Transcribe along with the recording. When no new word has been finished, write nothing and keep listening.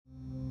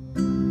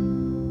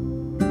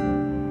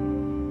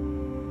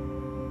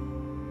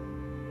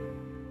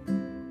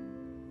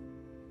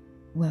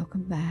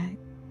Welcome back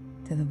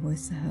to the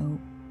Voice of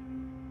Hope.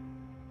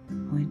 I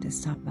wanted to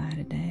stop by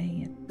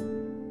today and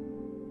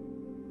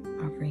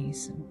offer you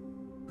some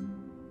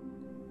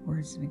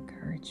words of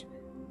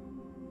encouragement,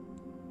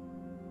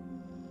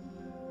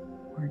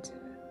 words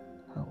of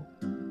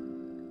hope,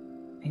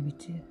 maybe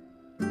to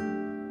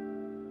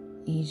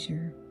ease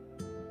your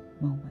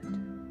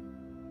moment.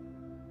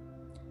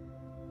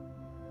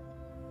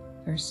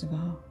 First of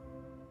all,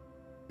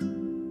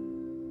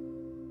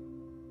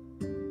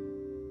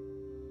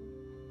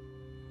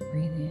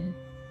 breathe in,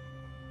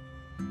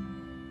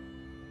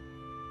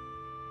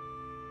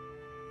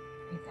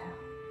 breathe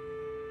out.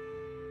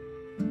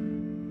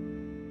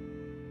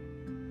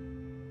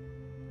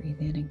 Breathe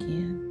in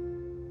again.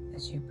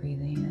 As you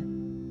breathe in,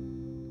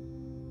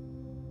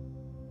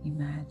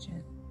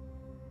 imagine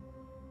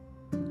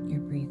you're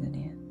breathing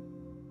in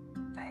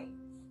faith.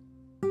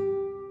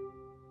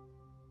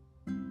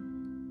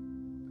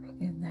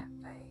 Breathe in that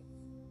faith.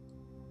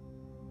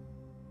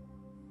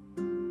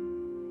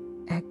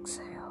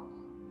 Exhale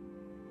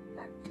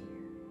that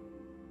fear.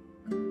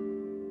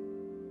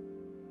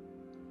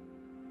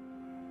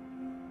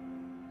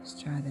 Let's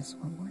try this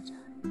one more time.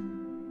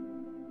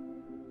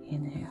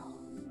 Inhale,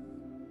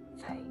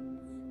 faith.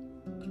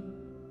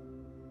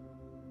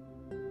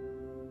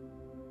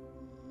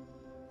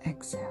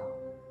 Exhale,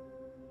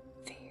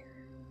 fear.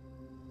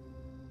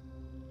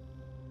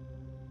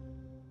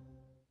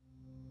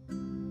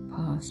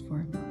 Pause for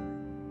a moment.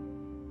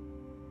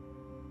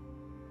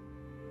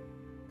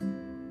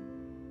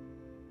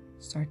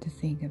 Start to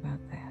think about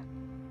that.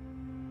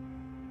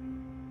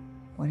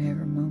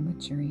 Whatever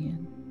moment you're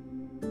in,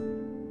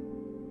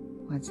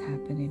 what's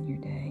happened in your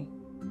day,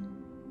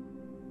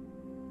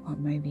 what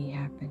may be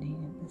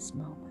happening in this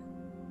moment.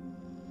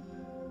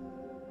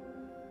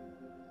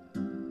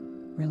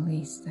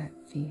 Release that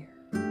fear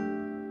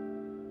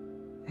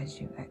as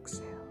you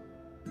exhale.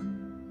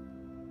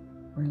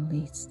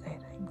 Release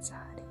that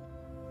anxiety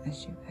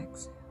as you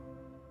exhale.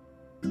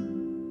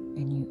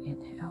 And you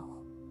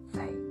inhale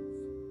faith.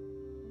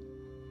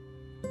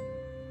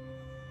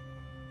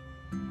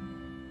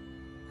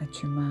 Let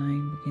your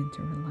mind begin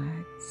to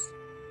relax.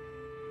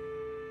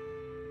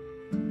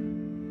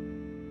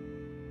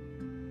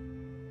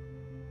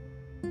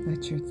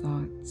 Let your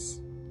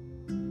thoughts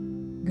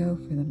go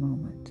for the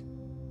moment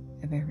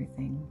of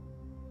everything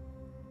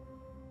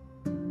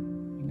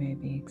you may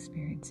be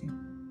experiencing.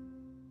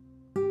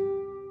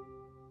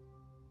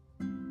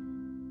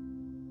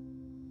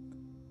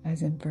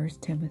 As in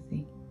 1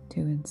 Timothy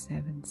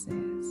 2:7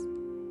 says,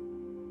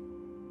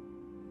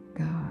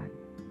 God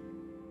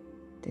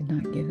did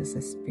not give us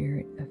a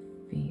spirit of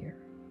fear,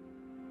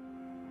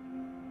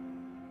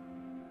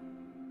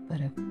 but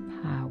of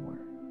power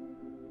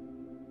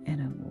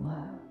and of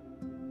love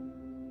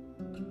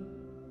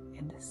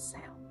and a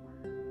sound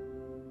mind.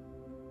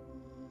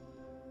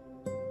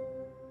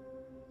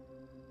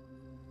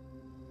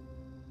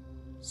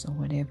 So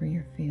whatever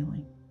you're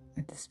feeling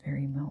at this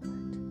very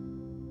moment,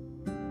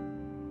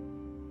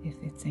 if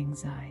it's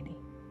anxiety,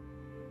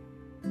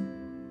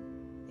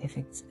 if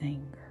it's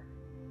anger,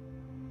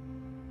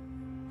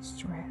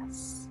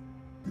 stress,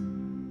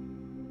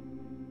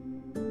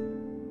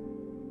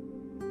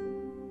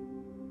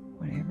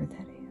 whatever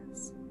that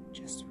is,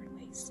 just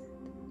release it.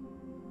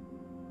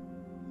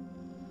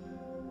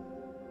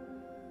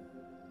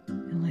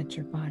 And let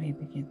your body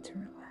begin to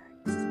relax.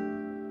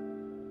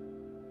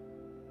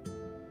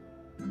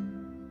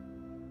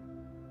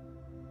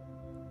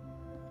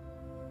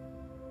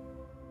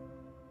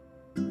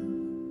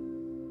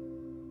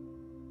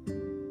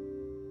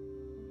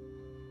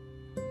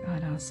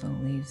 God also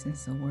leaves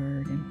us a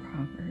word in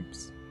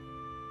Proverbs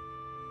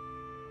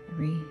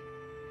 3:5.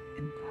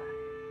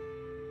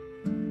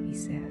 He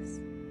says,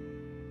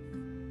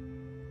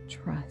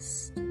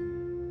 trust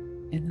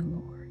in the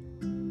Lord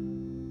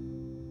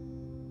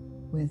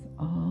with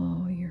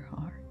all your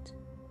heart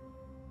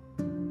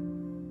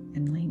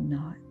and lean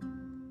not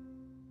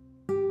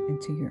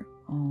into your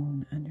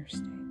own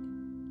understanding,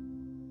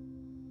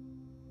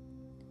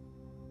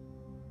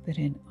 but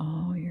in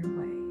all your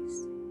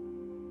ways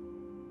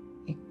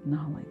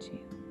acknowledge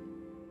Him,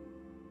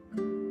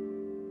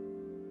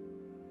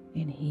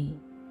 and He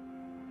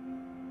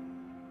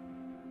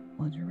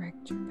will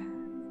direct your path.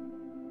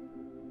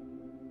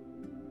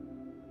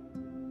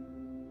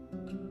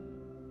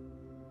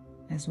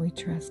 As we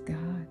trust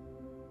God,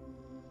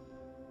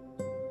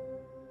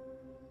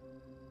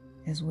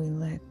 as we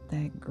let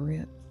that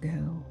grip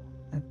go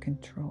of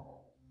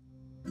control,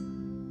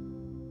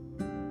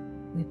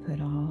 we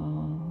put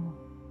all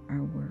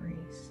our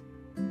worries,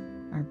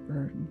 our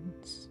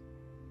burdens,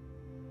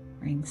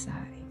 our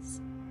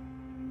anxieties,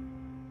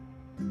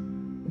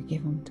 we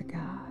give them to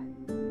God.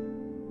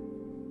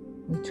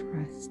 We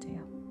trust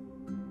Him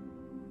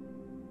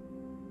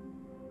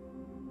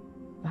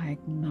by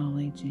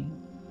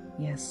acknowledging,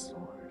 yes,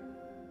 Lord,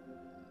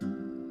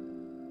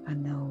 I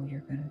know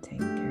you're going to take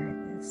care of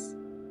this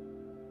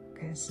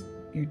because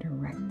you're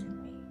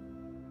directing me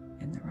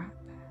in the right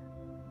path.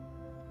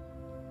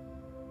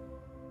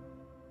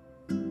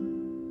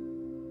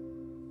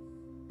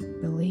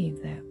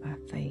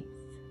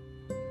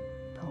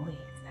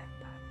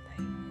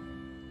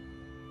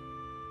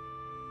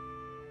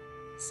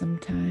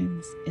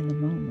 Sometimes in the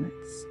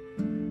moments,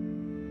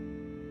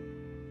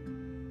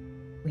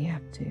 we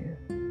have to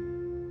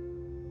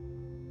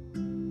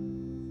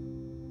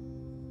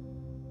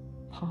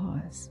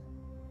pause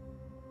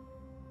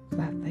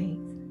by faith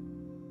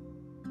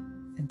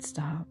and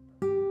stop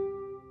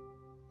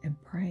and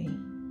pray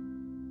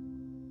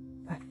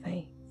by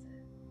faith,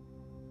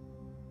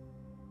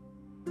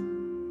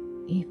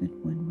 even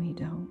when we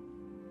don't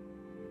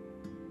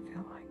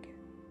feel like it.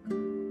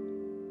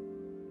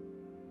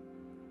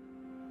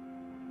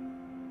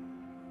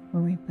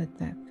 When we put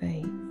that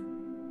faith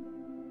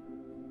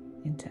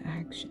into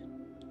action,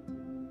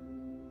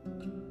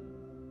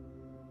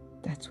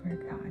 that's where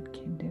God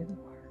can do the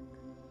work.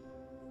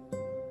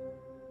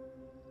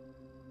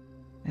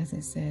 As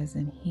it says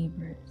in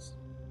Hebrews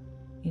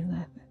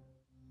 11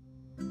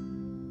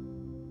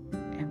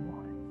 and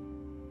 1.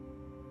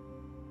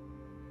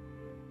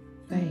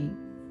 Faith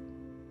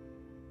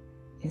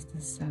is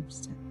the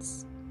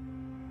substance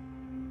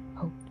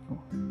hoped for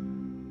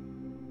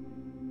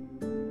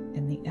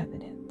and the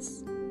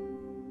evidence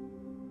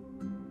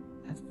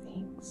of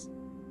things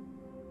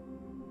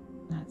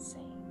not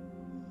seen.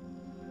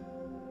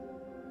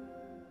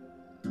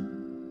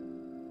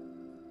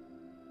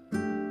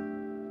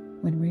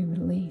 When we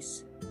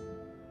release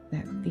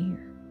that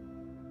fear,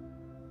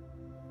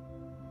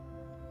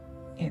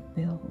 it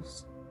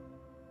builds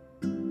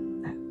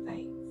that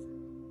faith.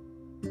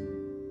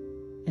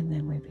 And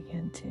then we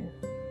begin to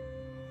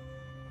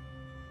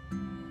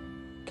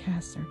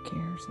cast our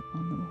cares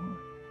upon the Lord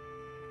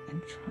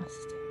and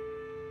trust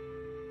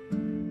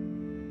Him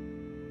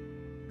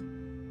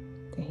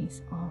that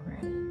He's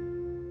already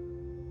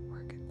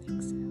working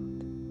things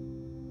out.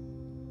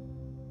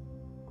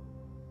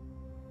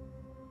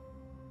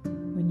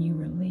 When you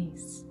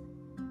release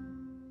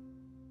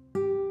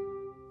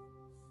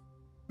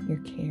your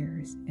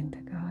cares into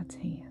God's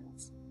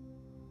hands,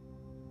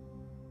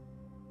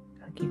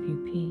 He'll give you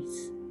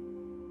peace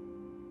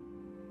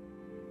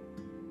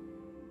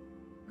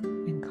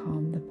and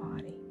calm the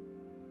body.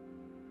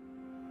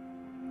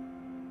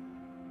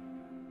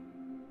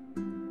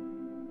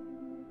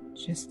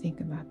 Just think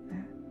about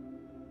that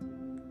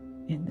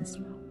in this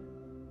moment.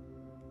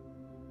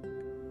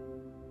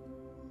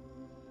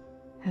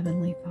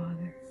 Heavenly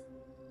Father,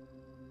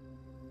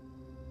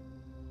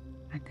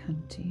 I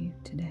come to you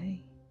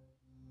today.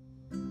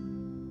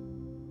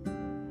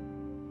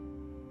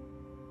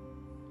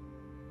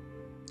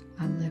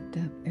 I lift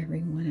up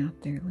everyone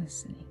out there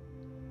listening.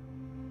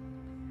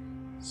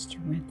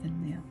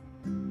 Strengthen them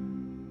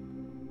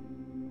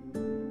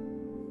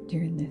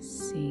during this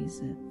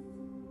season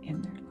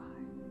in their life.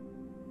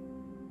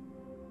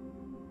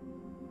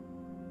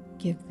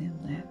 Give them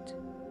that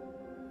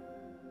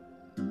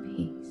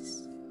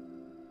peace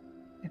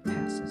that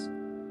passes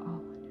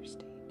all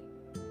understanding.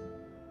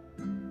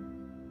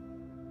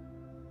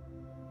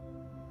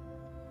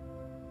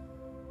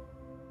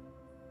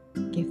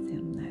 Give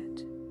them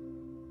that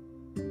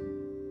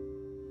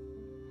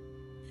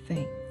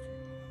faith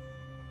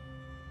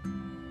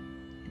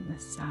in the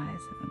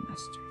size of a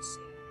mustard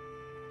seed.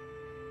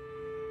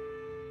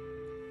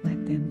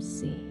 Let them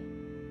see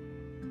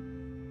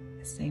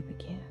as they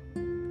begin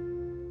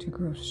to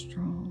grow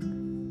strong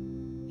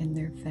in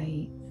their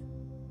faith,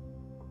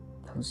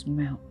 those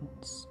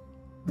mountains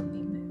will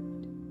be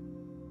moved.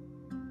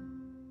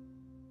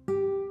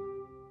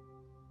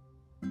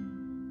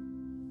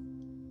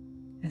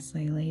 As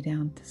they lay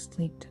down to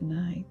sleep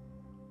tonight,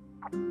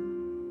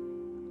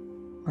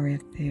 or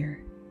if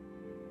they're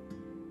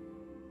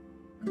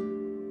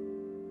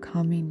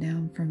calming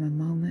down from a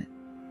moment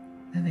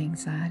of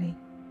anxiety,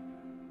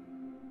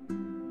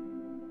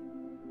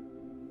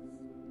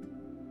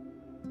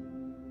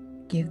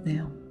 give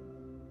them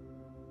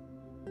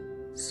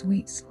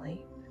sweet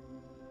sleep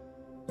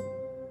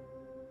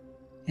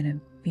and a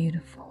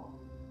beautiful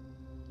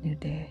new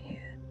day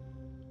ahead.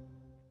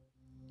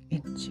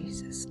 In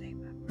Jesus'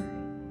 name I pray.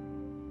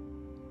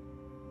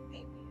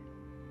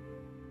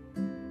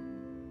 Amen.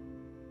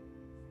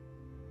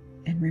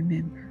 And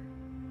remember,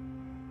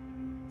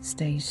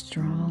 stay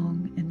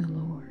strong in the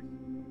Lord,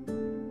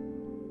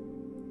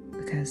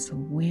 because the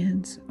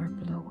winds are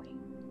blowing.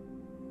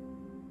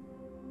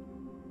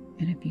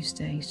 And if you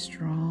stay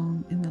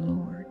strong in the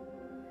Lord,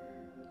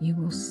 you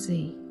will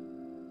see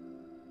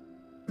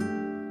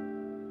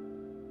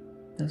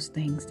those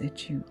things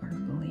that you are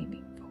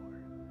believing for.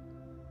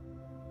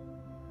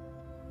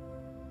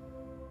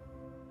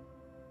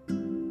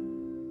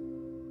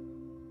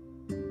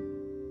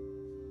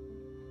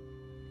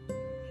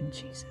 In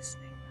Jesus'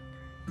 name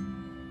I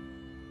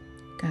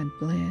pray. God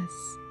bless.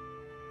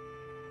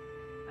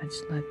 Much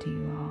love to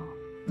you all.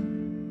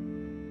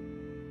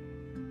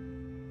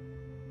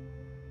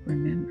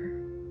 Remember,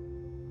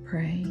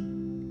 pray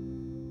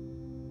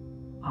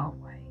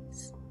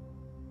always.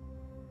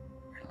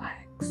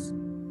 Relax.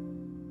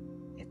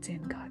 It's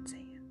in God's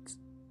hands.